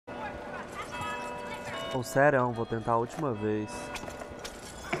Ô, sério, vou tentar a última vez.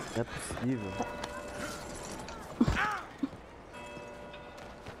 Não é possível.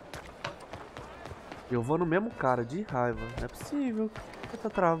 Eu vou no mesmo cara, de raiva. Não é possível. Você tá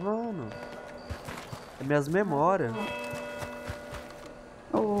travando? É minhas memórias.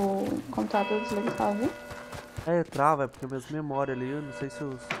 O computador desligado, viu? É, trava, é porque minhas memórias ali, eu não sei se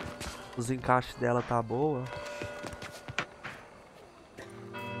os encaixes dela tá boa.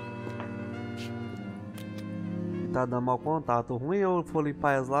 E tá dando mau contato. O ruim eu for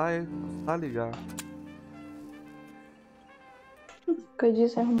limpar elas lá e tá ligar. Que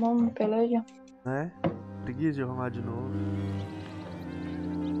disse arrumou uma peleja. Né? Preguiça de arrumar de novo.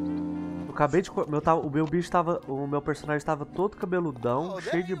 Eu acabei de. O meu bicho tava. O meu personagem tava todo cabeludão,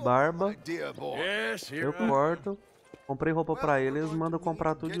 cheio de barba. Eu corto. Comprei roupa pra ele e eles mandam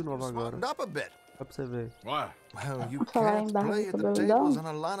comprar tudo de novo agora. Só pra você ver. Falar em barba e cabeludão,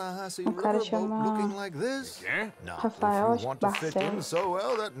 um cara chama Rafael, acho que Barcelos.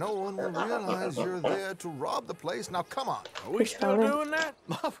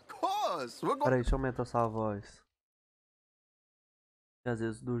 Peraí, deixa eu aumentar essa voz. E às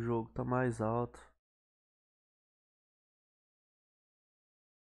vezes do jogo tá mais alto.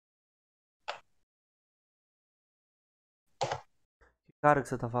 Que cara que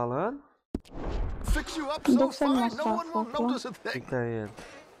você tá falando? Do que você me mostrou a foto lá? Quem que é ele?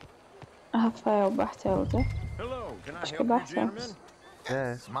 Rafael Barcelos, né? Acho que é Barcelos.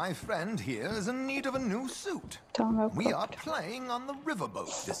 É. My friend here is in need of a new suit. Então, meu We are próprio. playing on the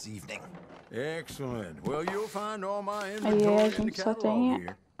riverboat this evening. Excellent. Well, you'll find all my Aí a inventory in the gente só catalog tem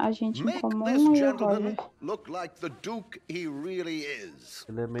here. a gente em Make comum this e o gentleman Roger. look like the Duke he really is.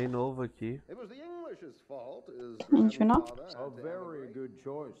 Ele é meio novo aqui. It was the English's fault, his A gente viu não? A very good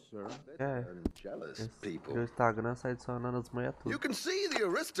choice, sir. É. jealous people. O Instagram sai adicionando as mulheres You tudo. can see the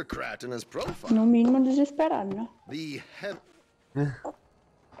aristocrat in his profile. No mínimo desesperado, né? The head.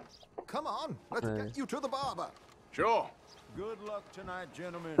 Come on, let's get you to the barber. Sure. Good luck tonight,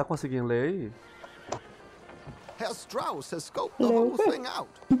 gentlemen. Tá conseguindo ler aí? Herr Strauss has scoped the whole thing out.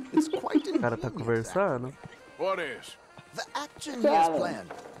 It's quite O cara tá ingenious, conversando. What is? The action he has planned.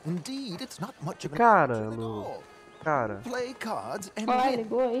 Indeed, it's not much of an Cara, action at Lu. all. Cara, Play cards and Olha, win.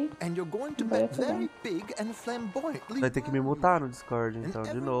 ligou aí. And you're going to Vai bet tudo very bem. big and flamboyantly. vai ter que me mutar no Discord And então, de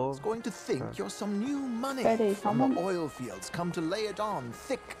everyone's novo. going to think you're some new money Pera aí, só from um the momento. oil fields come to lay it on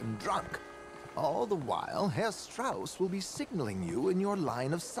thick and drunk. All the while, Herr Strauss will be signaling you in your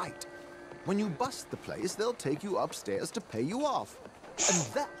line of sight. When you bust the place, they'll take you upstairs to pay you off.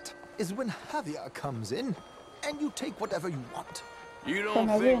 And that is when Javier comes in, and you take whatever you want. You Tá don't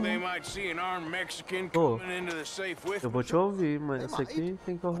me think ouvindo? they might see an armed Mexican Tô. coming into the safe with Eu vou me? te ouvir, mas esse aqui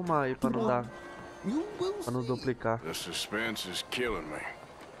tem que arrumar aí pra não dar. You will Pra não see. duplicar. The suspense is killing me.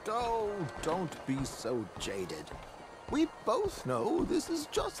 Oh, don't be so jaded. We both know this is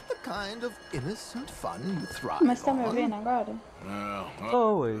just the kind of innocent fun you thrive Mas tá me on. ouvindo agora? Well, Oh,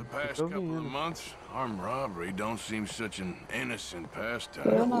 for wait, the past tô couple of ouvindo. months, armed robbery don't seem such an innocent pastime.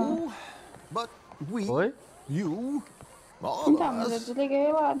 Eu não. No, but we, Oi? you, all Então, of mas eu us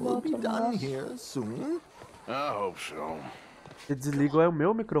desliguei lá do will be outro done negócio. here soon. I hope so. Você desliga é o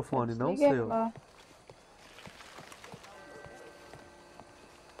meu microfone, não o Desliguei seu. lá.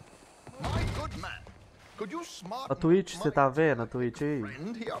 My good man, could you smart A Twitch, você tá vendo a Twitch aí?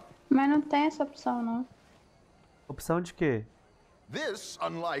 friend here? Mas não tem essa opção, não. Opção de quê? This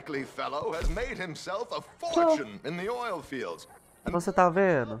unlikely fellow has made himself a fortune in the oil fields. Então você tá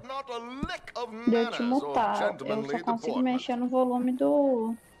vendo? Not a lick of Deu te manners or mutar. Eu gentlemanly só consigo deportment. mexer no volume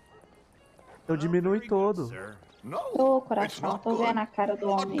do. Eu diminui todo. No, Ô, it's coração, not tô vendo a good. cara do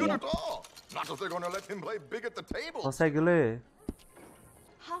Not homem. good aí. at all. Not if they're going to let him play big at the table. Consegue ler?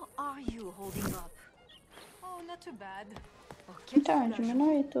 How are you holding up? Oh, not too bad. Então,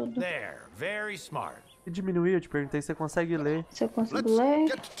 diminui tudo. There, very smart. Se diminuir, eu te perguntei se você consegue ler. Se eu consigo Let's ler.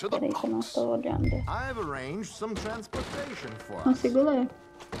 get to the Peraí que eu não box. tô olhando. I've arranged some transportation for us. Consigo ler.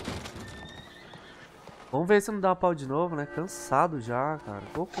 Vamos ver se não dá pau de novo, né? Cansado já, cara.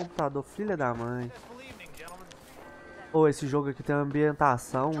 Ô computador, filha da mãe. Pô, esse jogo aqui tem uma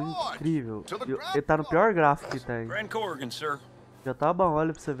ambientação incrível. Ele tá no pior gráfico que tem. Grand Corrigan, sir. Já tá bom,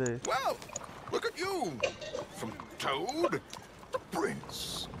 olha pra você ver. Well, look at you. From Toad to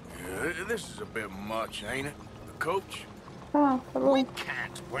Prince. Yeah, this is a bit much, ain't it? The coach? Ah, tá bom. We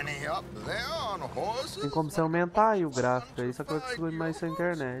can't whinny up there on horses. Tem como você aumentar aí o gráfico aí, só que eu consigo mais sua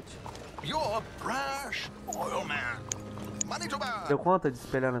internet. You're brash oil man. Money to burn. Deu conta de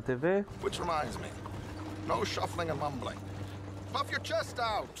espelhar na TV? Which reminds me, no shuffling and mumbling. Puff your chest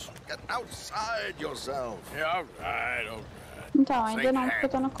out. Get outside yourself. Yeah, all right, all right. Então, ainda não, porque eu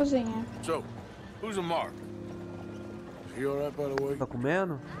tô na cozinha. So, Who's a mark? Is he all right, by the way? Tá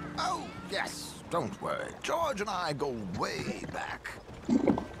comendo? Oh, yes. Don't worry. George and I go way back.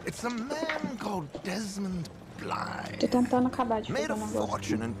 It's a man called Desmond Blythe. Tô tentando acabar de Made fazer a um negócio.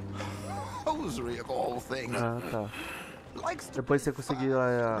 fortune in hosiery of all things. Ah, tá. Likes to Depois você conseguir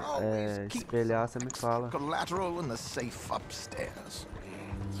espelhar, você me fala. collateral in the safe upstairs.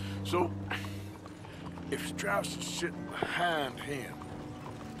 So, if Strauss is sitting behind him,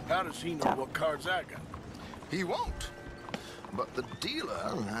 how does he know what cards I got? He won't. But the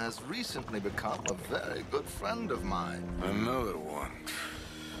dealer has recently become a very good friend of mine. Another one.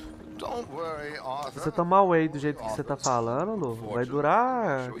 Don't worry, Arthur. Se você tomar whey do jeito que você tá falando, Lu, vai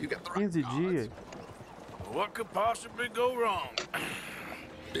durar 15 dias. What could possibly go wrong?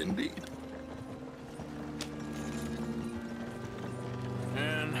 Indeed.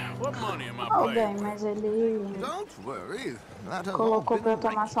 And what money am I Alguém, playing? mas ele Don't worry. That has all colocou been pra eu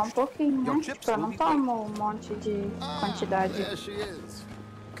tomar só um pouquinho, né? Tipo, eu não tomo um monte de quantidade There she is.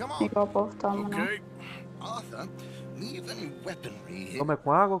 Come on, igual o povo toma, não. Okay. Arthur. Leave any weaponry here. Como é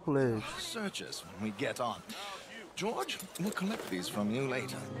com água ou com leite? Search us when we get on. George, we'll collect these from you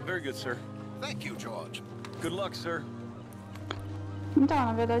later. Very good, sir. Thank you, George. Good luck, sir. Então,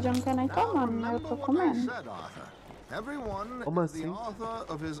 na verdade, eu não tô nem tomando, né? Eu tô comendo. Everyone Como is the assim? author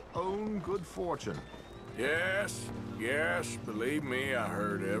of his own good fortune. Yes, yes, believe me, I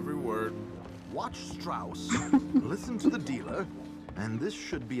heard every word. Watch Strauss, listen to the dealer, and this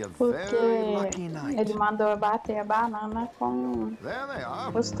should be a Porque very lucky night. ele mandou eu bater a banana com There they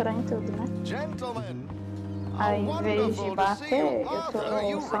are. os trem e tudo, né? Gentlemen, Aí, em vez de wonderful to see bater, you. eu Arthur,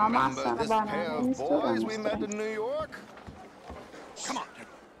 you tô só remember amassando a this banana pair e of boys misturando we os met trem. in New York? Come on.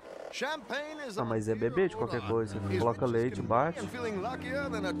 Champagne is Ah, mas é beber de qualquer coisa. Você coloca leite, bate. I'm feeling luckier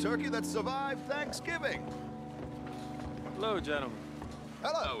than a turkey that survived Thanksgiving. Hello, gentlemen.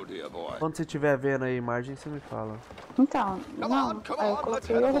 Hello, dear boy. Quando você estiver vendo aí a imagem, você me fala. Então, Come não, on, come aí eu on, let's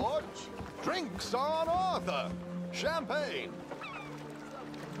coloquei head o aboard. Drinks on Arthur. Champagne.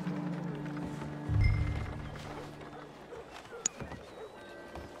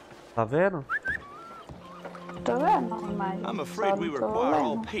 Tá vendo? Tô vendo a imagem. I'm só afraid we não tô require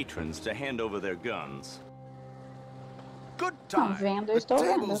all vendo. patrons to hand over their guns. Good Não, time. vendo eu estou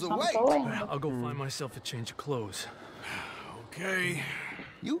vendo, eu só não tô lendo. I'll go find myself a change of clothes. Okay.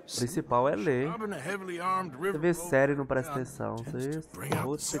 You O principal é ler. Robbing a heavily armed Você river vê boat. série e não presta atenção.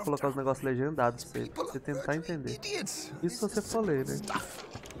 Você colocar os negócios legendados pra você tentar entender. idiots. Isso se você for ler, né?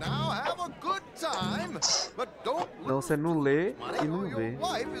 Now have a good time, but don't Não, você não lê money e or não your vê.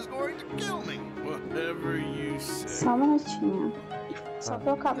 wife is going to kill me. Whatever you say. Só um minutinho. Só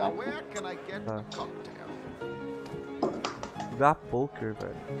pra eu acabar Now aqui. where can I get Ah. a cocktail? Jogar poker,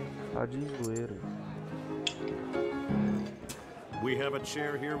 velho. Tá de zoeira. We have a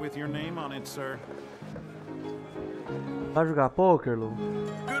chair here with your name on it, sir. Vai jogar poker, Lu?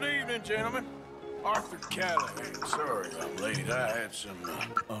 Good evening, gentlemen. Arthur Callahan. Sorry I'm late. I had some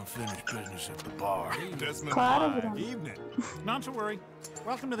unfinished business at the bar. Desmond Claro, Blythe. Bruno. Evening. Not to worry.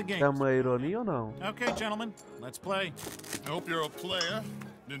 Welcome to the game. É uma ironia ou não? Okay, gentlemen, let's play. I hope you're a player.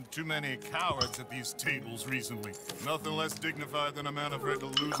 Been too many cowards at these tables recently. Nothing less dignified than a man afraid to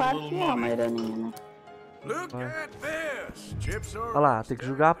lose a Claro little que é uma money. ironia, né? Look at this. Chips are... Olha lá, tem que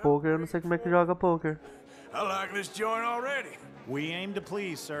jogar poker. Eu não sei como é que joga poker. I like this joint already. We aim to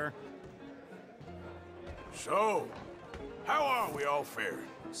please, sir. So, how are we all faring?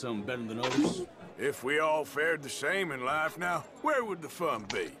 Some better than others. If we all fared the same in life now, where would the fun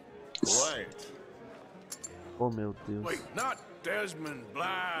be? Right. Oh, meu Deus. Wait, not Desmond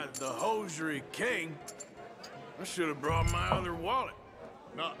Blythe, the hosiery king. I should have brought my other wallet.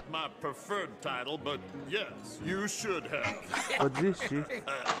 Not my preferred title, but yes, you should have. Vou desistir.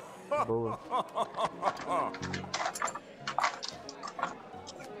 Boa.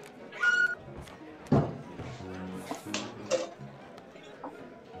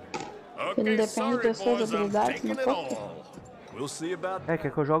 Ele Okay, depende sorry, das suas boys, I'm habilidades taking no it poker. all. We'll see about É,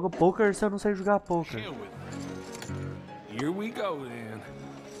 quer que eu jogo poker se eu não sei jogar poker? Hell with it. Here we go then.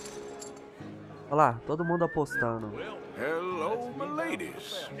 Olha lá, todo mundo apostando. Hello, my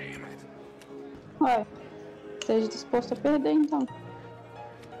ladies. Ué, esteja disposto a perder, então.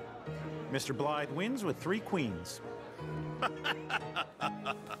 Mr. Blythe wins with 3 queens.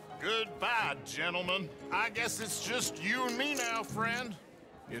 Goodbye, gentlemen. I guess it's just you and me now, friend.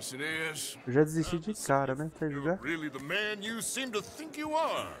 Yes, it is. Eu já desisti de cara, né? Pra jogar. Really the man you seem to think you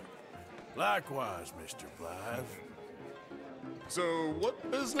are. Likewise, Mr. Blythe. So, what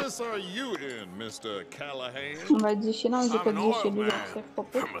business are you in, Mr. Callahan? Não vai desistir, não. De I'm ter an oil desistido do man jeito que você ficou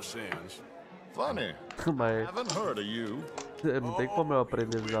for puto. my sins. Funny. Mas Haven't heard of you. não tem como eu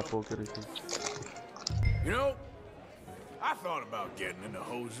aprender a jogar poker aqui. You know, I thought about getting into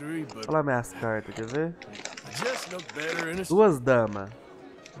hosiery, but Olha lá minhas cartas, quer ver? I just look better in a suit. Duas damas.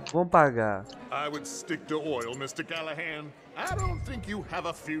 Vamos pagar. I would stick to oil, Mr. Callahan. I don't think you have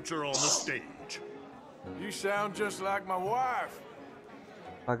a future on the stage. You sound just like my wife.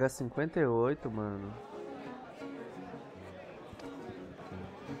 Pagar 58, mano.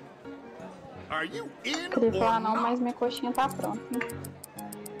 Are you in Queria falar or não, not? mas minha coxinha tá pronta.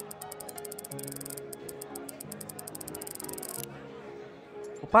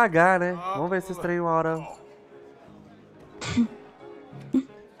 Vou pagar, né? Vamos ver se esse trem uma hora.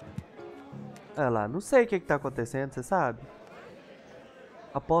 Olha lá, não sei o que tá acontecendo, você sabe?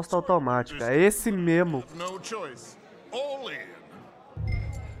 Aposta automática, é esse mesmo. No choice. All in.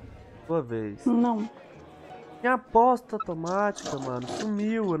 Sua vez. Não. Minha aposta automática, mano,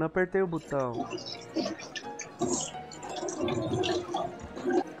 sumiu, eu não apertei o botão.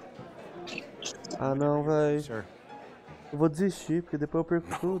 Ah não, velho. Eu vou desistir, porque depois eu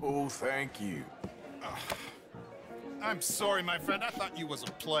perco tudo. Oh, thank you. I'm sorry, my friend. I thought you was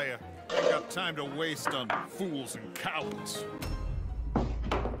a player. I got time to waste on fools and cowards.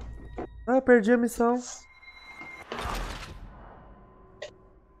 Ah, eu perdi a missão.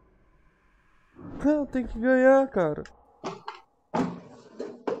 Não, tem que ganhar, cara.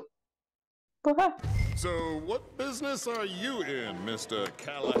 Porra. So, what business are you in, Mr.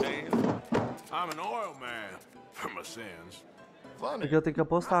 Callahan? I'm an oil man for my sins. Porque eu tenho que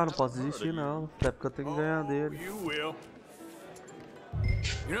apostar, não posso desistir não. Até porque eu tenho que ganhar dele. You will.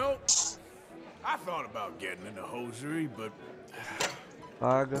 You know, I thought about getting into hosiery, but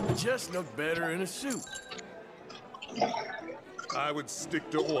Paga. I just look better in a suit. I would stick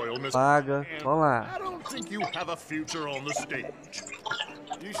to oil, Mr. Paga. Callahan. Vamos lá. I don't think you have a future on the stage.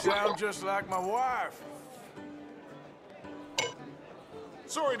 You sound just like my wife.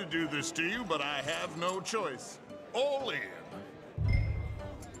 Sorry to do this to you, but I have no choice. All in.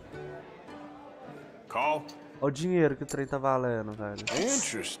 Call? Olha o dinheiro que o trem tá valendo, velho.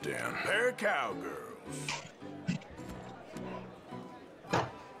 Interesting. Pair of cowgirls.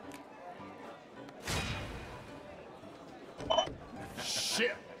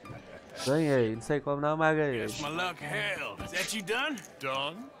 Shit. Ganhei, não sei como não, mas ganhei. Guess my luck held. Is that you done?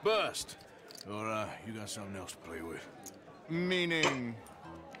 Done? Bust. Or you got something else to play with? Meaning?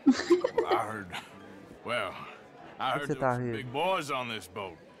 I heard. Well, I heard Você there tá were some rindo? big boys on this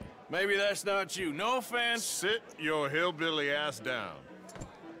boat. Maybe that's not you. No offense. Sit your hillbilly ass down.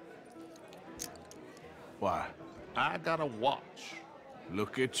 Why? I got a watch.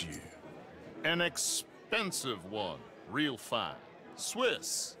 Look at you. An expensive one. Real fine.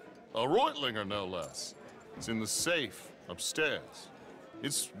 Swiss. A Reutlinger, no less. It's in the safe upstairs.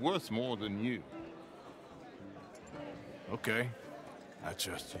 It's worth more than you. Okay. I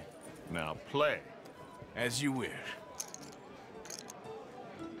trust you. Now play. As you wish.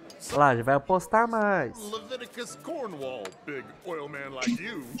 Olha lá, já vai apostar mais. Leviticus Cornwall, big oil man like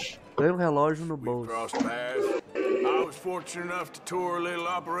you. Ganha um relógio no We bolso. crossed paths. I was fortunate enough to tour a little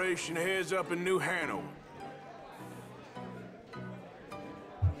operation heads up in New Hanover.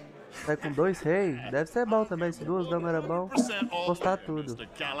 Sai com 2 reis? Deve ser bom também. Se 2 damas era bom, apostar tudo. Mr.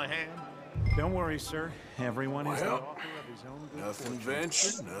 Callahan. Don't worry, sir. Everyone is the Well, author of his own good Nothing fortune.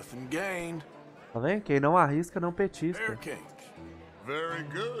 ventured, nothing gained. Tá vendo? Quem não arrisca, não Fair petisca. Kings. Very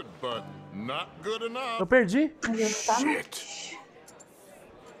good, but not good enough. Eu perdi? Shit.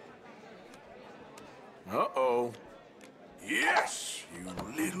 Uh-oh. Yes, you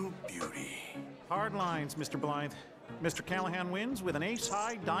little beauty. Hard lines, Mr. Blythe. Mr. Callahan wins with an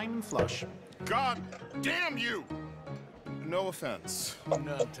ace-high diamond flush. God damn you! No offense.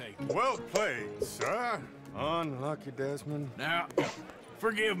 None taken. Well played, sir. Unlucky, Desmond. Now,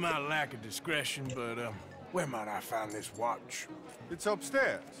 forgive my lack of discretion, but where might I find this watch? It's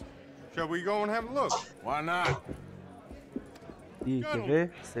upstairs. Shall we go and have a look? Why not? Ih, quer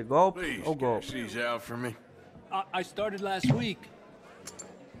ver? Ser golpe Please, ou golpe? cash these out for me. I started last week.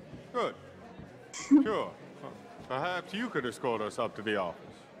 Good. Sure. Perhaps you could escort us up to the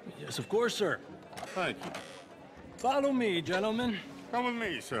office. Yes, of course, sir. Thank you. Follow me, gentlemen. Come with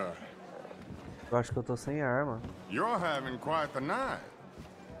me, sir. Eu acho que eu tô sem arma. You're having quite the night.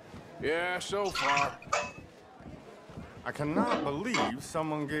 Yeah, so far. I cannot believe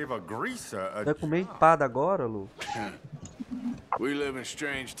someone gave a greaser a Vai comer empada agora, Lu? We live in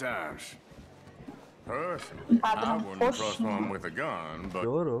strange times. Personally, I wouldn't trust one with a gun, but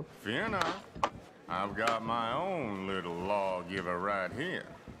Chorou. fear not. I've got my own little lawgiver right here.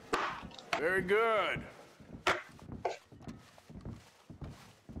 Very good.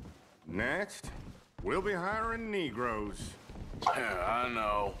 Next, we'll be hiring Negroes. Yeah, I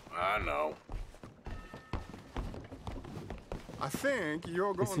know.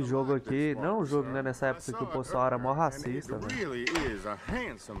 Esse jogo aqui, não o jogo, né? Nessa época que o pessoal era mó racista, velho.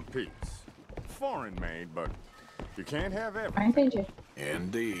 Ah, entendi.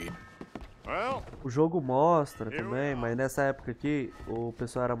 Indeed. O jogo mostra também, mas nessa época aqui o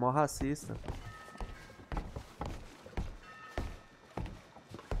pessoal era mó racista.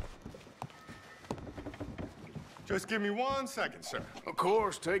 Just give me 1 second, sir. Of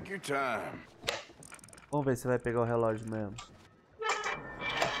course, take your time. Vamos ver se vai pegar o relógio mesmo.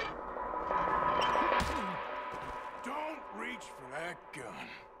 Don't reach for that gun.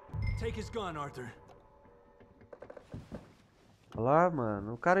 Take his gun, Arthur. Olha lá,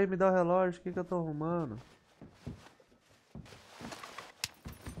 mano. O cara aí me dá o relógio, o que eu tô arrumando?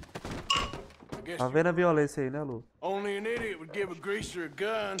 Tá vendo a violência aí, né, Lu? Only an idiot would give a greaser a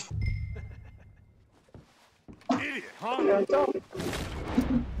gun. Idiot, huh?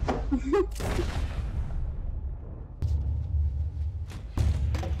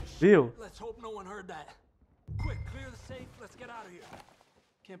 Viu? Let's hope no one heard that. Quick, clear the safe. Let's get out of here.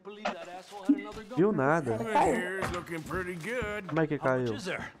 Can't believe that asshole had another gun. Viu nada. Here's looking pretty good. Como é que caiu?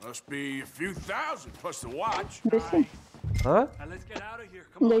 Must be a few thousand plus the watch. Desci. Hã? Let's get out of here.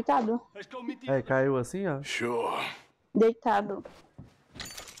 Come on. Deitado. Let's go meet the É, caiu assim, ó. Sure. Deitado.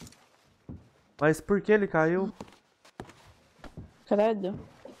 Mas por que ele caiu? Credo.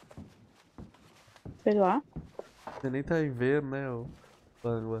 Sei lá. Você nem tá vendo, né, o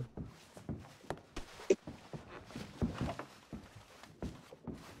Bangla.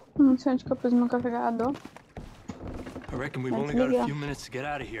 Não sei onde que eu pus meu carregador. I reckon we've only got a few minutes to get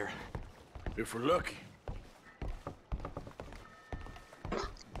out of here. If we're lucky.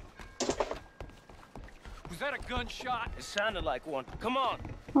 Was that a gunshot? It sounded like one. Come on.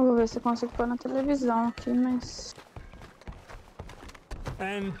 Eu vou ver se eu consigo pôr na televisão aqui, mas...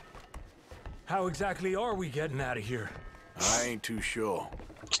 And how exactly are we getting out of here? I ain't too sure.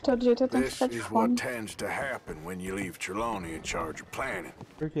 De todo jeito eu tenho que This ficar de is fome. what tends to happen when you leave Trelawney in charge of planning.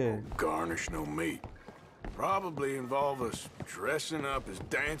 Por quê? Garnish no meat. Probably involve us dressing up as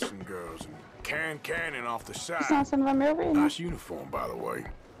dancing girls and carrying cannon off the Senão side. você não vai me ouvir, né? Nice uniform, by the way.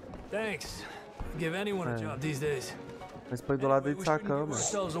 Thanks. I'd give anyone a job these days. Mas põe do lado aí de We sua shouldn't give cama.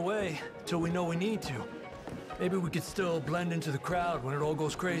 ourselves away till we know we need to. Maybe we could still blend into the crowd when it all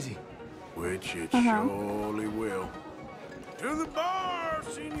goes crazy. Which it surely will. To the bar,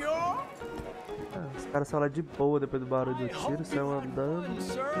 senor! Os caras são lá de boa depois do barulho do tiro, saiu andando.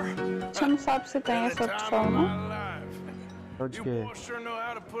 Você não sabe se tem essa opção, não? Onde que é? Sure know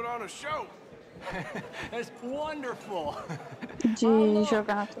how to put on a show. That's wonderful. De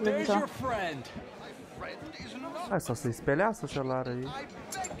jogar na There's televisão. your friend. Ah, é só você espelhar seu celular aí.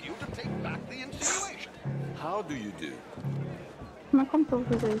 How do you do? Mas como que eu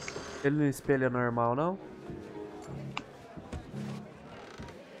vou fazer isso? Ele não espelha normal, não?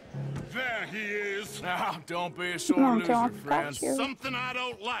 There he is. Now, don't be a sore Não, tem um loser, friend. aplicativo. Something I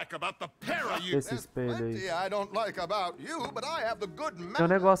don't like about the pair of you. Esse espelho aí. Plenty I don't like about you, but I have the good Tem um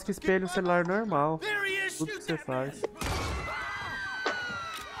negócio que espelha o celular normal. Tudo que você faz.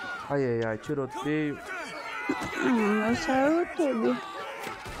 Ai, ai, ai, tiroteio. Esse é o YouTube.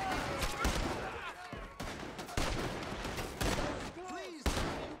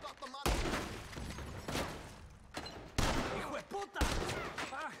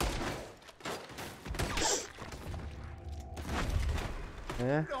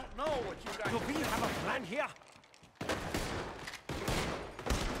 É.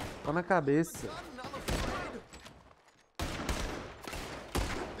 Só na cabeça.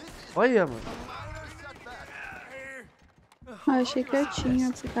 Olha, mano. Ah, achei que eu tinha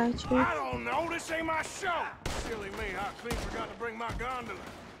o aplicativo. I don't know, this ain't my show. Silly me, I clean forgot to bring my gondola.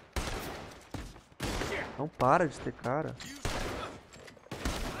 Não para de ter cara.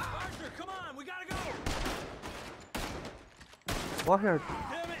 Arthur, come on, we gotta go. Corre, Arthur.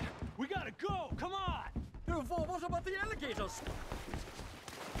 Damn it, we gotta go. Come on. What about the alligators?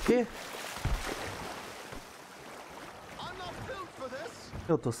 Que?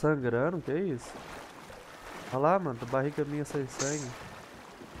 Eu tô sangrando, que é isso? Olha lá, mano, a barriga minha sai sangue.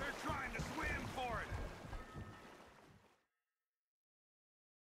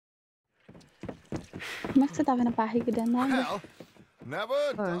 Como é que você tá vendo a barriga dentro da água? Well, never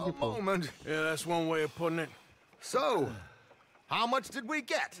a dull moment. Yeah, that's one way of putting it. So, how much did we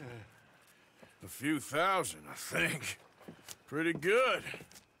get? A few thousand, I think. Pretty good.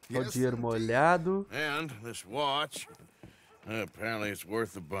 Olha o dinheiro molhado. And this watch, apparently it's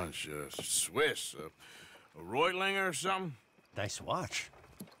worth a bunch. Swiss, a Reutlinger or something? Nice watch.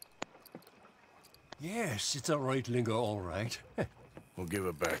 Yes, it's a Reutlinger, all right. We'll give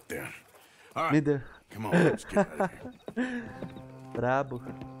it back then. All Me right, dê. Come on, let's get out of here. Brabo.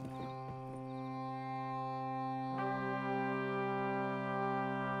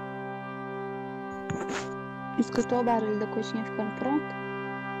 Escutou o barulho da coxinha ficando pronta?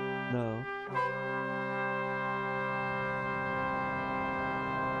 Não.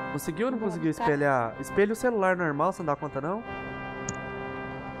 Conseguiu ou não conseguiu espelhar? Espelha o celular normal, você não dá conta não?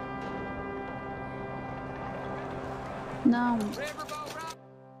 Não.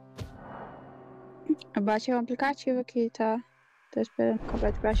 Abaixa o aplicativo aqui, tá? Tô esperando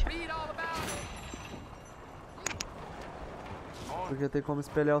acabar de baixar. Porque tem como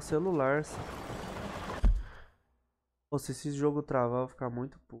espelhar o celular. Pô, se esse jogo travar, vai ficar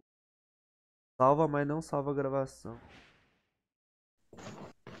muito puto. Salva, mas não salva a gravação.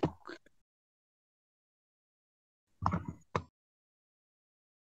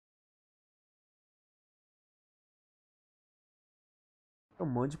 É um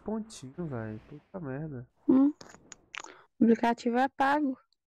monte de pontinho, velho. Puta merda. O aplicativo é pago.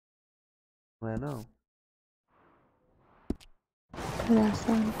 Não é não?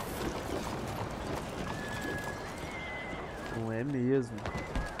 Engraçado. Não é mesmo.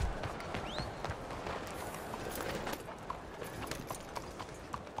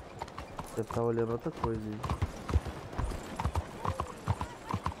 Você tá olhando outra coisa aí.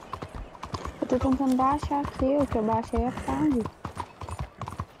 Eu tô tentando baixar aqui, o que eu baixei é pago.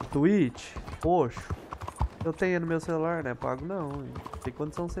 Twitch? Poxa. Eu tenho no meu celular, né? Pago não. Tem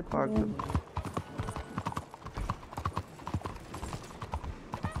condição de ser pago também.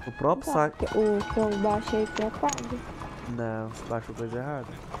 O próprio site. O que eu baixei aqui é pago. Não, você baixou coisa errada.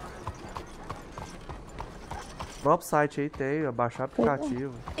 O próprio site aí tem, baixar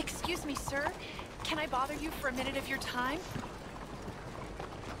aplicativo. Excuse me, sir. Can I bother you for a minute of your time?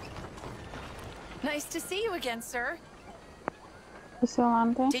 Nice to see you again, sir. O celular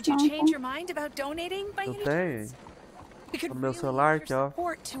não tem. Did you change your mind about donating by any chance? We could No meu really celular use aqui, your ó.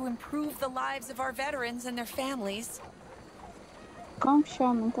 support to improve the lives of our veterans and their families. Como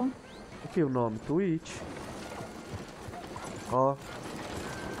chama, então? Aqui o nome, Twitch. Ó.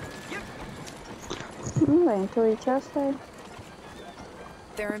 Bem, Twitch eu sei.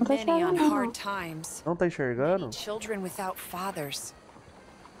 There are many on hard times. Não tá enxergando? Children without fathers.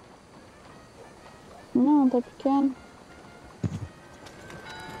 Não, tá pequeno.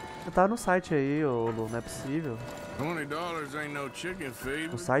 Você tá no site aí, ô Lu, não é possível. $20 ain't no chicken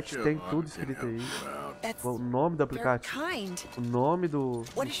feed. O site tem tudo escrito aí. O nome do aplicativo. O nome do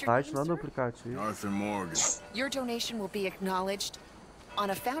site, não do aplicativo. Arthur Morgan. Your donation will be acknowledged on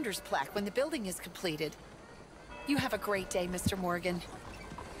a founder's plaque when the building is completed. You have a great day, Mr. Morgan.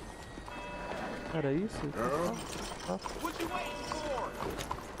 Era isso?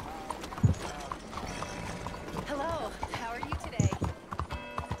 Hello, how are you today?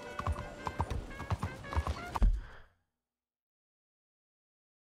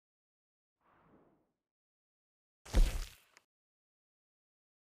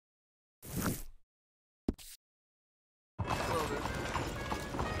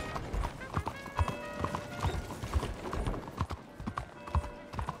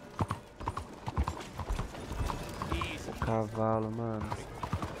 Cavalo, mano.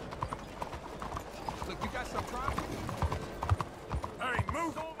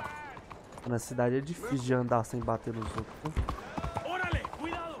 Na cidade é difícil de andar sem bater nos outros.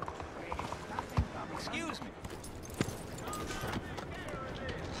 Excuse me.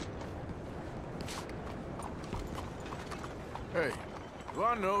 Hey, do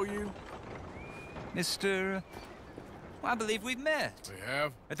I know you? Mr. I believe we've met. We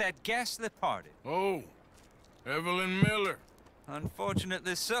have? At that ghastly party. Oh, Evelyn Miller.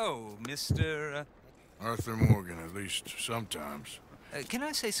 Unfortunately so, Mr. Arthur Morgan, at least sometimes. Can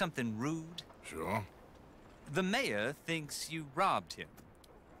I say something rude? Sure. The mayor thinks you robbed him.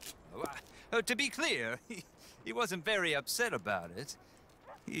 To be clear, he wasn't very upset about it.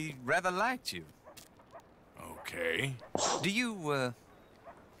 He rather liked you. Okay. Do you, well,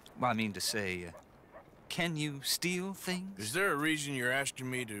 I mean to say, can you steal things? Is there a reason you're asking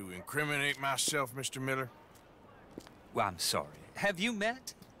me to incriminate myself, Mr. Miller? Well, I'm sorry. Have you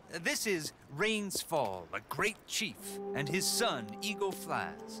met? This is Rains Fall, a great chief, and his son, Eagle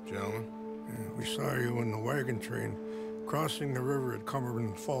Flies. Gentlemen? Yeah, we saw you in the wagon train crossing the river at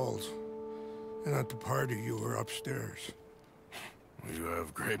Cumberland Falls. And at the party, you were upstairs. You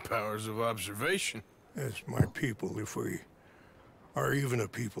have great powers of observation. Yes, my people, if we are even a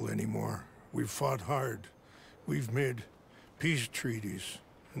people anymore. We've fought hard. We've made peace treaties,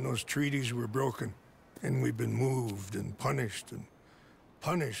 and those treaties were broken. And we've been moved and punished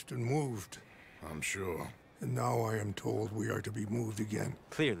and moved. I'm sure. And now I am told we are to be moved again.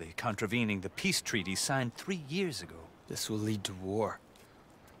 Clearly contravening the peace treaty signed 3 years ago. This will lead to war.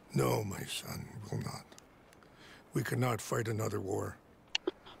 No, my son, will not. We cannot fight another war.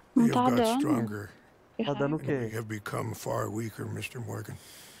 We have got stronger. Tá dando o We quê? have become far weaker, Mr. Morgan.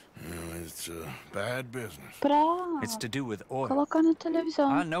 It's bad business. It's to do with oil. Colocar na televisão.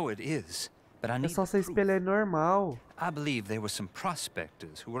 I know it is, but I É need só você espelhar normal. I believe there were some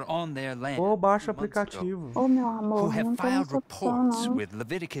prospectors who were on their land Ou baixa o months ago, aplicativo. Ô, meu who amor, have não tem filed essa opção, reports não. with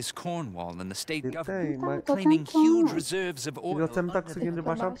Leviticus Cornwall and the state Tem, government mas Tô claiming tentando. huge reserves of e oil. você não tá conseguindo Eu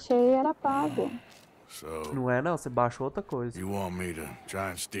baixar. baixei e era pago. So, Não é não, você baixa outra coisa. you want me to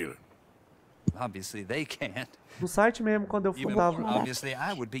try and steal it? Obviously they can't. No site mesmo, quando eu Even tava. more obviously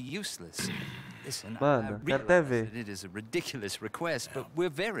I would be useless. Listen, Manda, I quero até realize ver. that it is a ridiculous request, but we're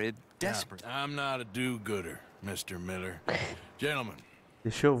very desperate. Now, I'm not a do-gooder, Mr. Miller. Gentlemen,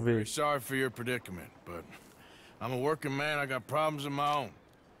 Deixa eu ver. very sorry for your predicament, but I'm a working man. I got problems of my own.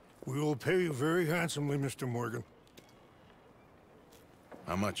 We will pay you very handsomely, Mr. Morgan.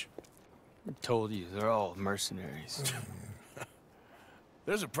 How much? I told you, they're all mercenaries.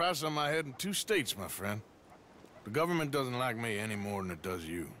 There's a price on my head in 2 states, my friend. The government doesn't like me any more than it does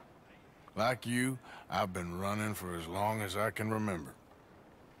you. Like you, I've been running for as long as I can remember.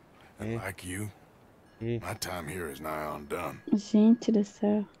 And like you, my time here is nigh undone. Gente do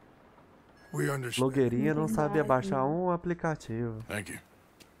céu. We understand. Blogueirinha não sabia baixar um aplicativo. Thank you.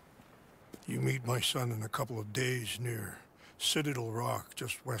 You meet my son in a couple of days near Citadel Rock,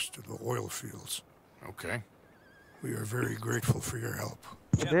 just west of the oil fields. Okay. We are very grateful for your help.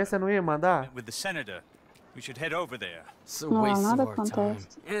 Cadê? Você não ia mandar? With the senator, we should head over there. It's a Não, waste of nada our time. acontece.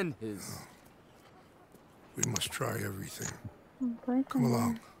 And his. We must try everything. Não tô Come entendendo.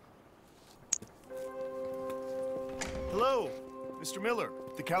 along. Hello, Mr. Miller.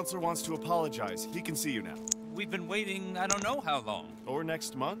 The counselor wants to apologize. He can see you now. We've been waiting I don't know how long. Or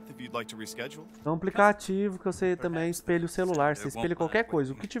next month, if you'd like to reschedule. É um aplicativo que você também espelha o celular. Você espelha qualquer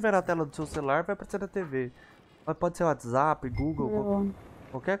coisa. O que tiver na tela do seu celular vai aparecer na TV. Mas pode ser WhatsApp, Google,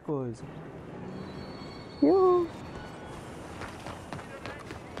 qualquer coisa. Uhul.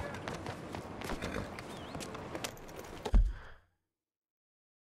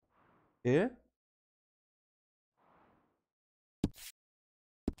 Quê?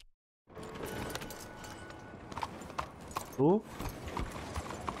 Tu?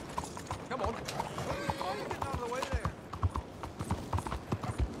 Come on. Why are you getting out of the way there?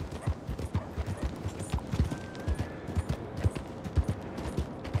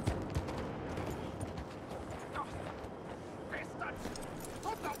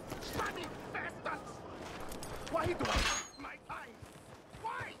 Why do I waste my time?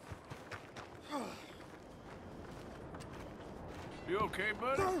 Why? You okay,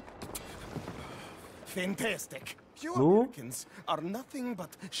 buddy? Fantastic. You No? Americans are nothing but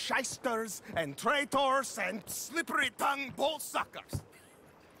shysters and traitors and slippery-tongued bull suckers.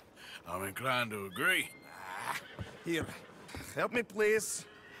 I'm inclined to agree. Here, help me, please.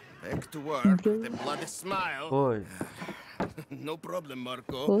 Back to work. The bloody smile. Foi. No problem,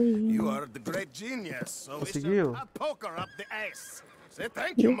 Marco. Oi. You are the great genius, so we should Conseguiu? a poker up the ass. Say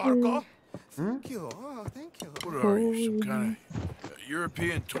thank you, Marco. Thank you. Oh, thank you. What are you, some kind of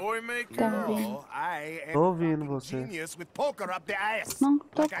European toy maker? No, I am Tô ouvindo a você. genius with poker up the ass. Não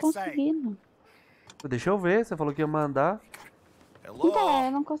tô like I say. conseguindo. Deixa eu ver, você falou que ia mandar. Então,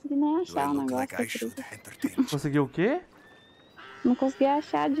 eu não consegui nem achar o negócio. Like I should entertain. Conseguiu o quê? Não consegui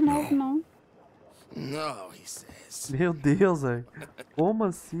achar de novo, não. No, he says. Meu Deus, velho. Como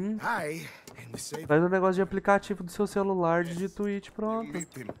assim? Hi, and we say Faz um negócio de aplicativo do seu celular de Twitch, pronto.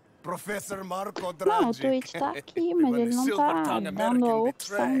 meet him. Professor Marco Não, o Dragic. Twitch tá aqui, mas ele não tá dando a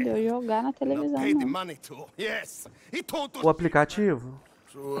opção de eu jogar na televisão, Pay the não. money to. Yes. He told O aplicativo?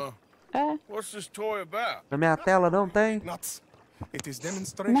 So, É. what's this toy about? Na minha tela não tem? Nuts. It is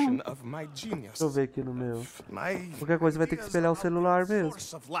demonstration Não. of my genius. Deixa eu ver aqui no meu. My Qualquer coisa vai ter que espelhar o celular mesmo.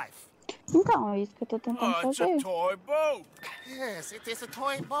 source of life. Então, é isso que eu tô tentando Oh, it's a fazer. toy boat. Yes, it is a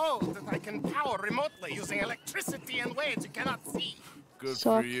toy boat that I can power remotely using electricity and waves you cannot see. Good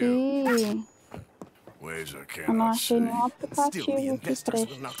Só for you. que Ways I eu não cannot achei see. nenhum Still, the aplicativo que investors will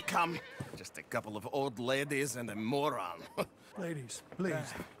preste. not come. Just a couple of old ladies and a moron. Ladies,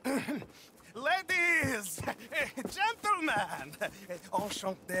 please. Ladies, gentlemen,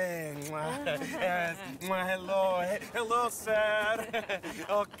 enchanté. Hello, hello, sir.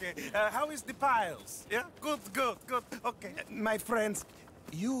 Okay, how is the piles? Yeah, good, good, good. Okay, my friends,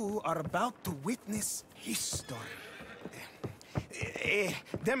 you are about to witness history. A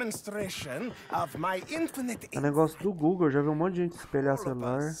demonstration of my infinite. É negócio do Google, eu já vi um monte de gente espelhar All of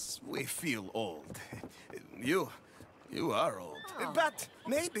celular. us, we feel old. You are old. But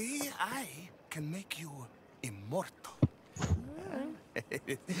maybe I can make you immortal.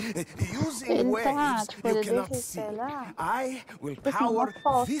 Using waves you cannot see. I will power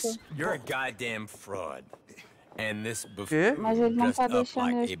this. You're a goddamn fraud. And this Mas ele não tá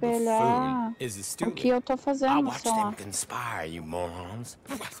deixando eu espelhar o que eu tô fazendo no celular. Conspire, you morons.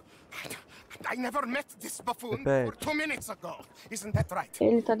 I never met this buffoon before 2 minutes ago. Isn't that right?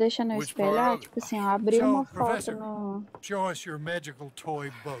 Ele tá deixando eu espelhar, tipo assim, ó, abrir uma foto no... Show us your magical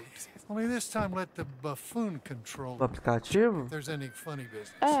toy boat. Only this time let the buffoon control O aplicativo? if there's any funny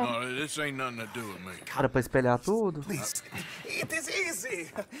business. No, this ain't nothing to do with me. Cara, pra espelhar tudo. It is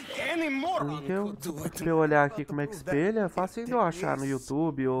easy. Any moron could do it. Se eu olhar aqui como é que espelha, é fácil de eu achar no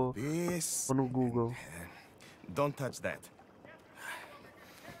YouTube ou no Google. Don't touch that.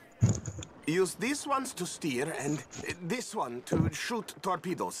 Use these ones to steer and this one to shoot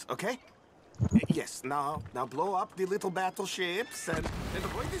torpedoes, okay? Yes, now blow up the little battleships and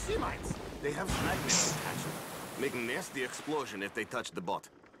avoid the sea mines. They have magnets attached. Make a nasty explosion if they touch the boat.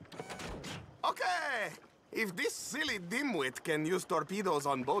 Okay! If this silly dimwit can use torpedoes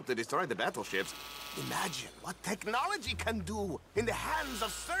on boat to destroy the battleships, imagine what technology can do in the hands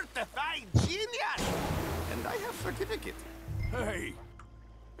of certified genius! And I have certificate. Hey,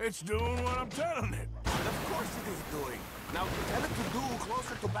 it's doing what I'm telling it. Of course it is doing. Now tell it to do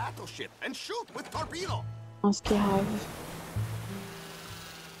closer to battleship and shoot with torpedo. Nossa, que raiva.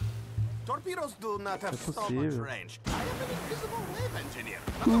 Torpedoes do not have so much range. I am an invisible wave engineer.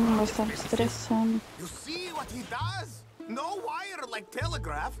 Mas tá me estressando. You see what he does? No wire like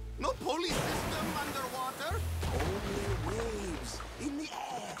telegraph, no pulley system underwater, only waves in the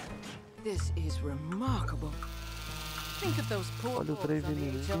air. This is remarkable. Think of those poor Olha o folks trem on the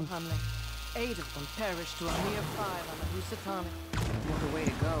vindo H.L. ali. Homem. 8 of them perished to a mere 5 on the Housatonic. What a way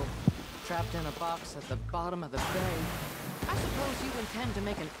to go. Trapped in a box at the bottom of the bay. I suppose you intend to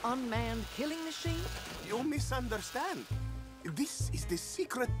make an unmanned killing machine? You misunderstand. This is the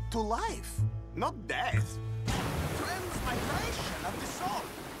secret to life, not death. Transmigration of the soul.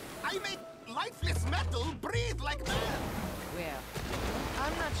 I make lifeless metal breathe like man. Well,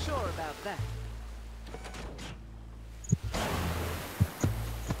 I'm not sure about that.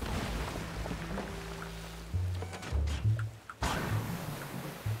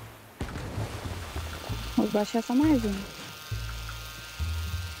 Vou baixar essa mais uma.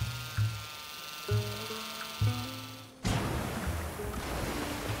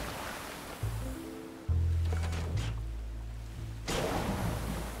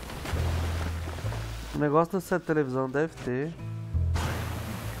 O negócio dessa televisão deve ter.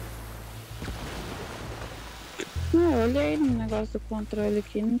 Não, eu olhei no negócio do controle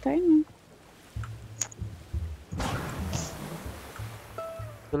aqui, não tem não. A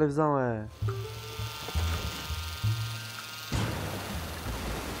televisão é...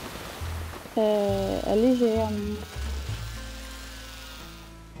 É LG, a minha.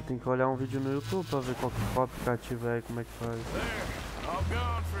 Tem que olhar um vídeo no YouTube pra ver qual aplicativo é e como é que faz. All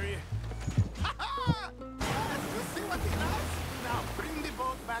gone for you. You see what he does? Now bring the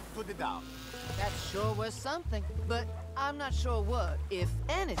boat back to the dock. That sure was something, but I'm not sure what, if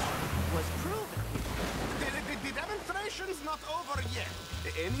anything, was proven. The demonstration's not over yet.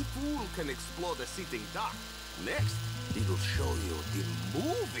 Any fool can explode a sitting dock. Next, he will show you the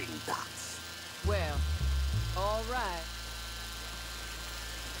moving docks. Well, all right.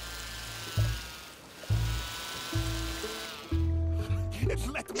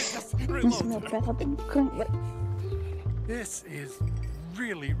 Let me just Nossa, meu pé tá brincando. This is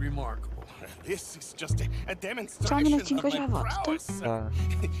really remarkable. This is just a Só um demonstration minutinho que eu of já my volto, prowess. tá?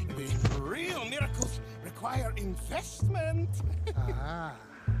 The real miracles require investment.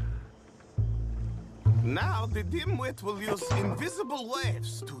 Now the dimwit will use invisible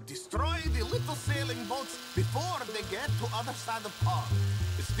waves to destroy the little sailing boats before they get to other side of pond,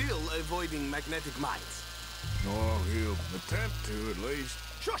 still avoiding magnetic mines. Oh, he'll attempt to, at least.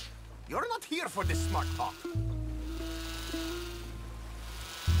 Shush! You're not here for this smart talk.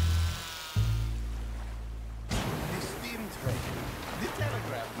 The steam train, the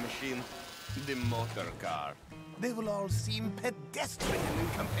telegraph machine, the motor car. They will all seem pedestrian in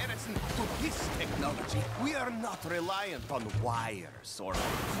comparison to this technology. We are not reliant on wires or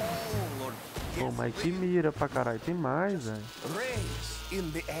coal or Pô, mas que mira pra caralho. Tem mais, velho. rays in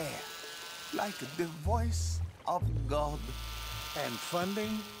the air, like the voice of God. And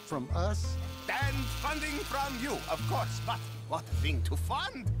funding from us? And funding from you, of course. But what a thing to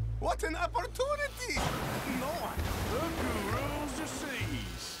fund! What an opportunity! No one. Look who rules the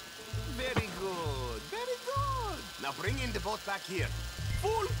seas. Very good, very good. Now bring in the boat back here.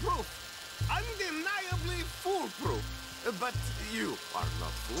 Foolproof. undeniably foolproof. But you are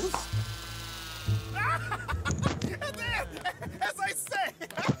not fools. As I say,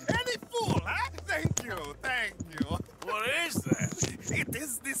 any fool, huh? Thank you, thank you. What is that? It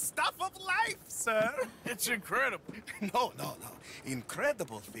is the stuff of life, sir. It's incredible. No.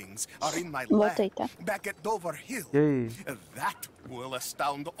 Incredible things are in my lab back at Dover Hill. That will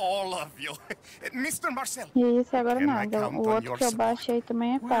astound all of you. Mr. Marcel. E esse agora nada. O outro que eu baixei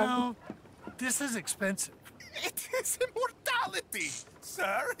também é pago. This is expensive. It is immortality,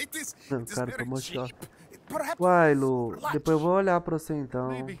 sir. It is Cara, very cheap. Uai, Lu, depois eu vou olhar pra você então.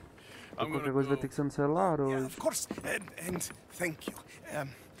 Qualquer coisa vai ter que ser no celular hoje. Of course, and thank you.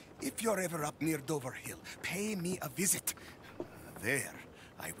 If you're ever up near Dover Hill, pay me a visit. There,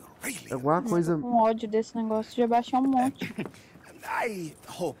 I will really. Alguma coisa. Ódio desse negócio, já baixei um monte. I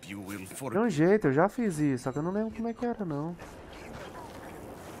hope you will forgive. Tem um jeito, eu já fiz isso, só que eu não lembro como é que era não.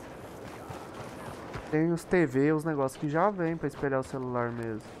 Tem os TV, os negócios que já vem pra espelhar o celular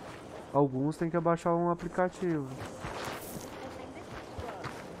mesmo. Alguns tem que baixar um aplicativo.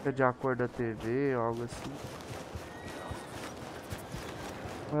 É de acordo da TV ou algo assim.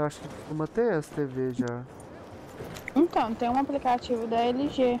 Eu acho que costuma ter essa TV já. Então, tem um aplicativo da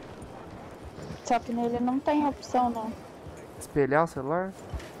LG. Só que nele não tem opção não. Espelhar o celular?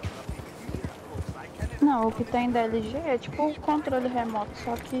 Não, o que tem da LG é tipo o controle remoto,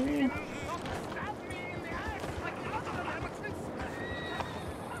 só que...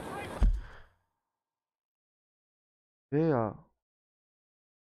 Vê, ó.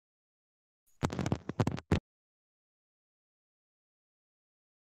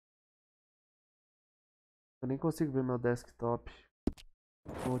 Eu nem consigo ver meu desktop.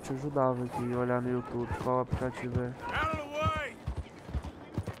 Vou te ajudar aqui, olhar no YouTube qual aplicativo é.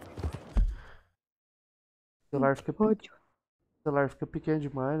 O celular fica pequeno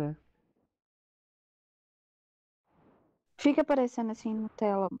demais, né? Fica aparecendo assim na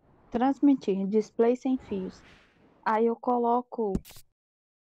tela. Transmitir, display sem fios. Aí eu coloco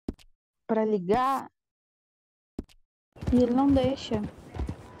pra ligar e ele não deixa.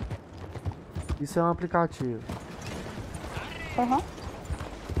 Isso é um aplicativo. Aham.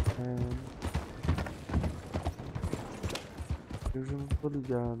 Eu já não tô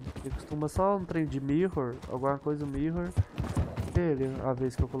ligado. Ele costuma só um trem de mirror, alguma coisa mirror. Ele, a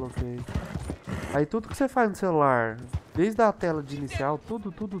vez que eu coloquei. Aí tudo que você faz no celular, desde a tela de inicial,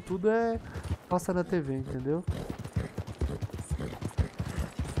 tudo é passa na TV, entendeu?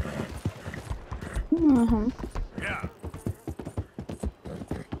 Uhum.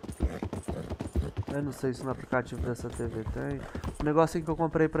 Eu não sei se no aplicativo dessa TV tem. O negocinho que eu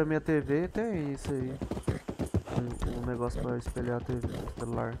comprei pra minha TV tem isso aí. Um negócio pra espelhar a TV no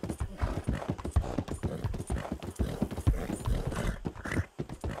celular.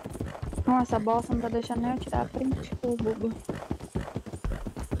 Nossa, a bosta não tá deixando nem eu tirar a print do Google.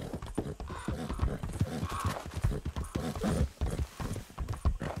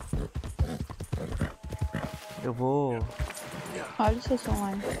 Eu vou... Olha o seu som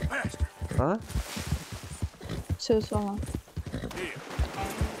lá. Hã? Seu som lá.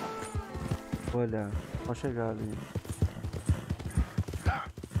 Vou olhar. Pode chegar ali.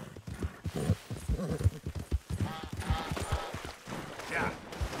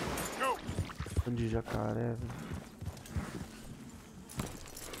 De jacaré, velho.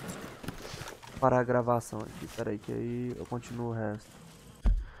 Parar a gravação aqui, peraí, que aí eu continuo o resto.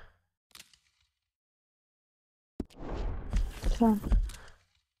 Tá.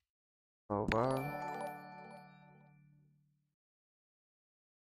 Salvar.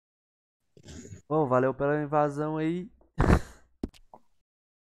 Bom, valeu pela invasão aí.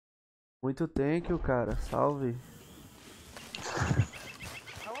 Muito thank you, cara. Salve.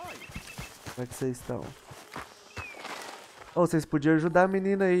 Como é que vocês estão? Vocês podiam ajudar a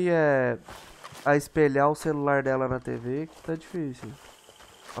menina aí a espelhar o celular dela na TV, que tá difícil.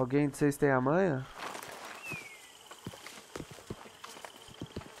 Alguém de vocês tem a manha?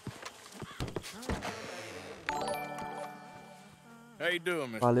 How you doing,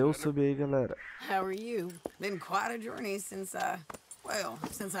 Mr. Valeu, sub aí, galera. How are you? Been quite a journey since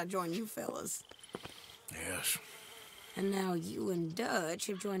I joined you fellas. Yes. And now you and Dutch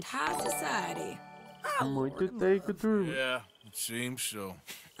have joined high society. Muito thank you, too. Yeah, it seems so.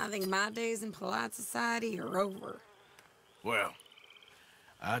 I think my days in polite society are over. Well,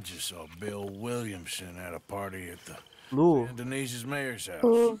 I just saw Bill Williamson at a party at the Lu. Indonesia's mayor's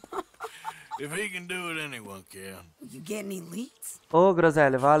house. If he can do it, anyone can. You get any leads? Ô,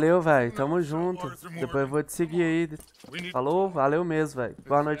 Groselha, valeu, velho. Tamo junto. Depois eu vou te seguir aí. Falou, valeu mesmo, velho.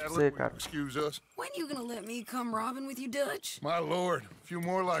 Boa noite pra você, cara. When you gonna let me come robbing with you, Dutch? My lord, a few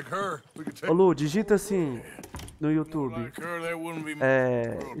more like her, we could take... Ô, Lu, digita assim no YouTube.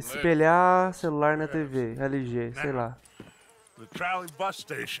 Espelhar celular na TV, LG, sei lá. The trolley bus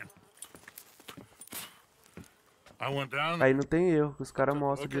station. I went down. Aí não tem erro, os caras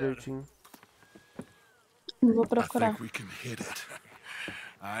mostram direitinho. Vou procurar.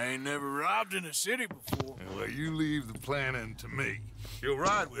 I ain't never robbed in a city before. Well, you leave the planning to me. You'll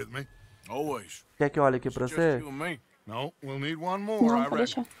ride with me. Always. Quer que eu olhe aqui pra você? No, we'll need one more, Não, I pode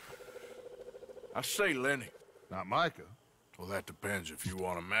deixar. I say Lenny, not Micah. Well, that depends if you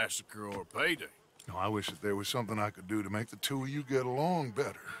want a massacre or a payday. No, I wish that there was something I could do to make the two of you get along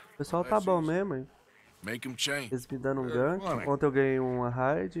better. O pessoal tá bom mesmo, hein? Make him change. Eles me dando um gank. Ontem eu ganhei uma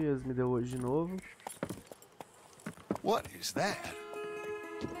raid, eles me deu hoje de novo. What is that?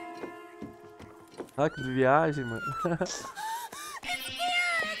 Ah, que viagem, mano. What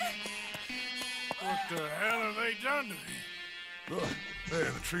the hell have they done to me? Look, there,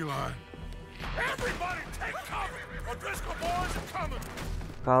 the tree line. Everybody take cover! O'Driscoll boys are coming!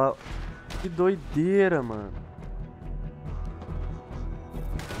 Cara, que doideira, mano.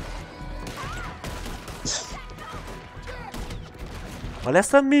 Olha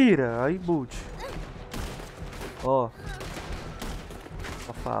essa mira, aí, boot. Ó.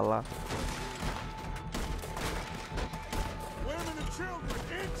 Pra falar.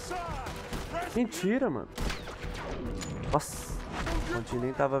 Mentira, mano. Nossa. O pontinho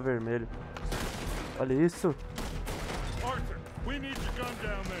nem tava vermelho. Olha isso. Arthur, we need your gun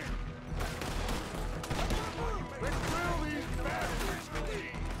down there.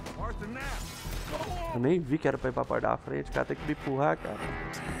 Arthur, now. Eu nem vi que era pra ir pra parte da frente. O cara tem que me empurrar, cara.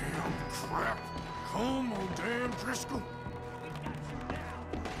 Come on, damn Driscoll.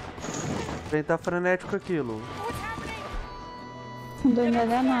 Vem, tá frenético aquilo. Não deu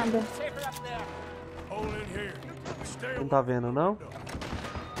nada nada. Não tá vendo, não?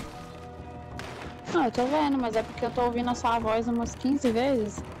 Não, eu tô vendo, mas é porque eu tô ouvindo a sua voz umas 15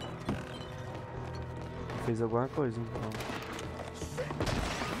 vezes. Fez alguma coisa, então.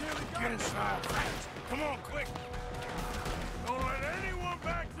 Get inside. Come on, quick. Don't let anyone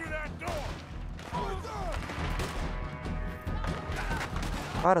back through that door.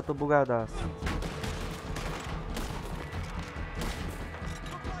 Para, tô bugadaço.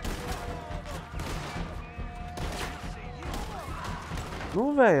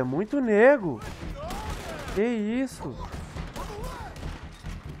 Não, velho, é muito nego. Que isso?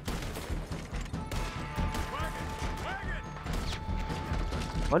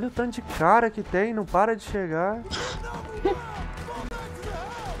 Olha o tanto de cara que tem, não para de chegar.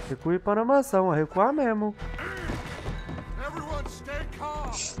 Recue para a mansão, a recuar mesmo.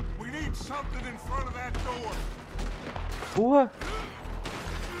 Porra!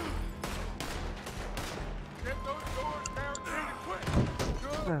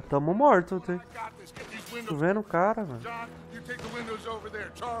 É, tamo morto, tem. Tô vendo o cara, mano.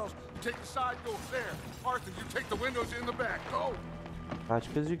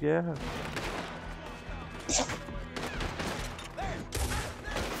 Táticas de guerra.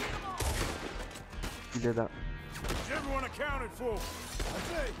 Filha da...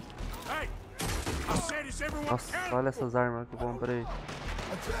 Nossa, olha essas armas que eu comprei.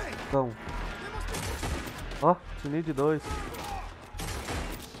 Cão. Ó, tinei de 2.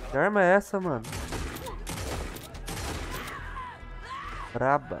 Que arma é essa, mano?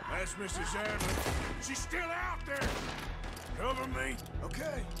 Braba. That's Mrs. Adler. She's still out there. Cover me.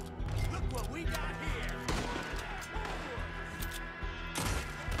 Okay. Look what we got here.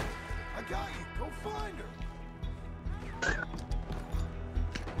 I got you. Go find her.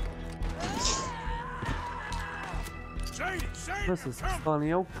 Nossa, esse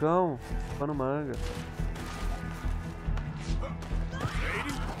pistolinho é o cão. Pano manga.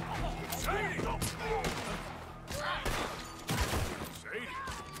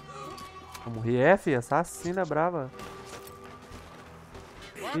 Vamos RF, assassina brava.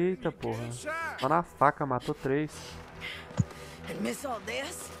 Eita porra. Só na faca, matou 3. Miss all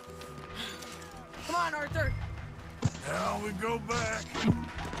this? Come on, Arthur. Now we go back.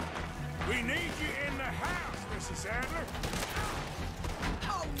 We need you in the house, Mrs. Adler.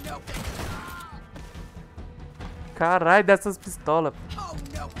 Oh no. Caralho, dessas pistolas. Oh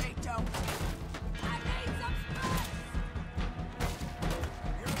no, they don't.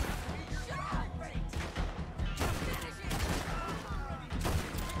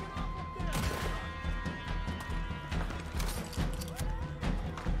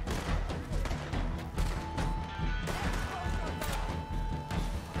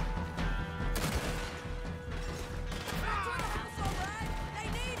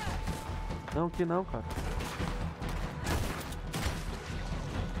 Não, que não, cara.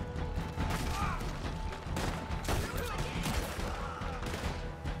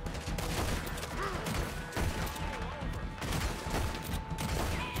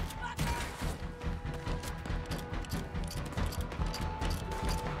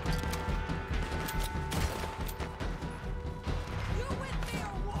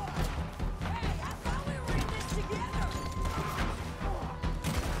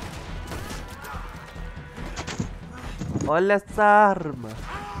 Olha essa arma.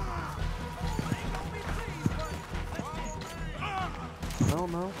 Não,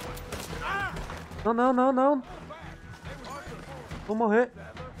 não. Não, não, não, não. Vou morrer.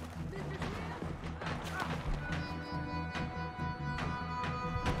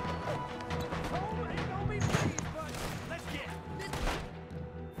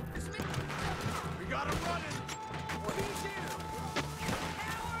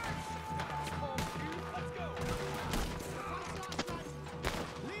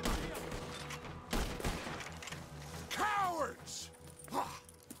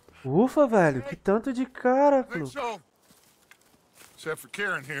 Ufa, velho, que tanto de cara, Flu. Except for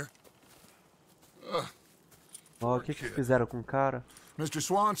Karen here. Ó, o que fizeram com o cara? Mr.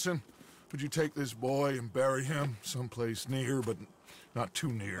 Swanson, would you take this boy and bury him someplace near, but not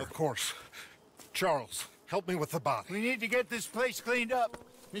too near? Of course. Charles, help me with the body. We need to get this place cleaned up.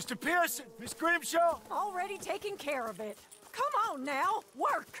 Mr. Pearson, Miss Grimshaw. Already taking care of it. Come on now,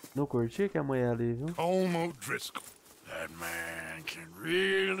 work. Não curti que a mulher ali, viu? Home O'Driscoll. That man can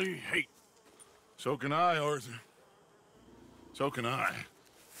really hate. So can I, Arthur. So can I.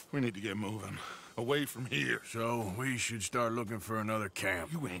 We need to get moving. Away from here. So we should start looking for another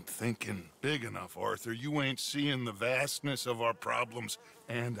camp. You ain't thinking big enough, Arthur. You ain't seeing the vastness of our problems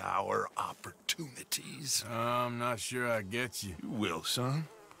and our opportunities. I'm not sure I get you. You will, son.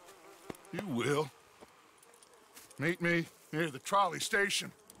 You will. Meet me near the trolley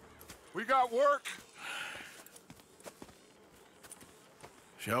station. We got work.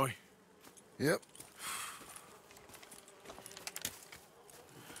 Shall we? Yep.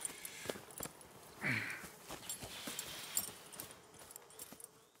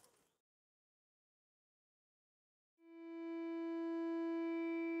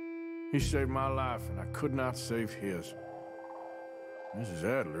 He saved my life, and I could not save his. Mrs.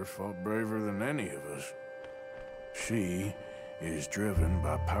 Adler fought braver than any of us. She is driven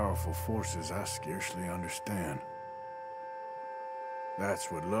by powerful forces I scarcely understand.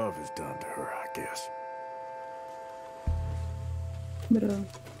 That's what love has done to her, I guess. Bro.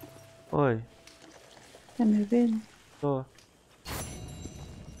 Oi. Tá me vendo? Tô.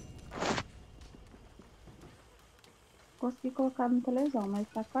 Consegui colocar no televisão, mas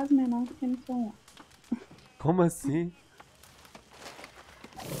tá quase menor do que no celular. Como assim?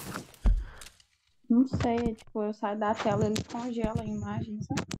 Não sei, tipo, eu saio da tela, ele congela a imagem,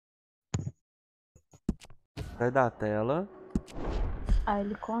 sabe? Sai da tela. Aí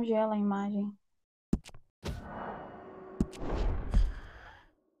ele congela a imagem.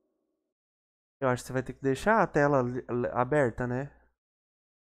 Eu acho que você vai ter que deixar a tela aberta, né?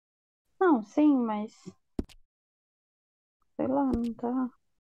 Não, sim, mas... Sei lá, não tá...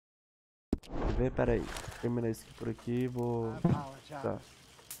 Quer ver? Pera aí. Terminar isso aqui por aqui e vou... Tá.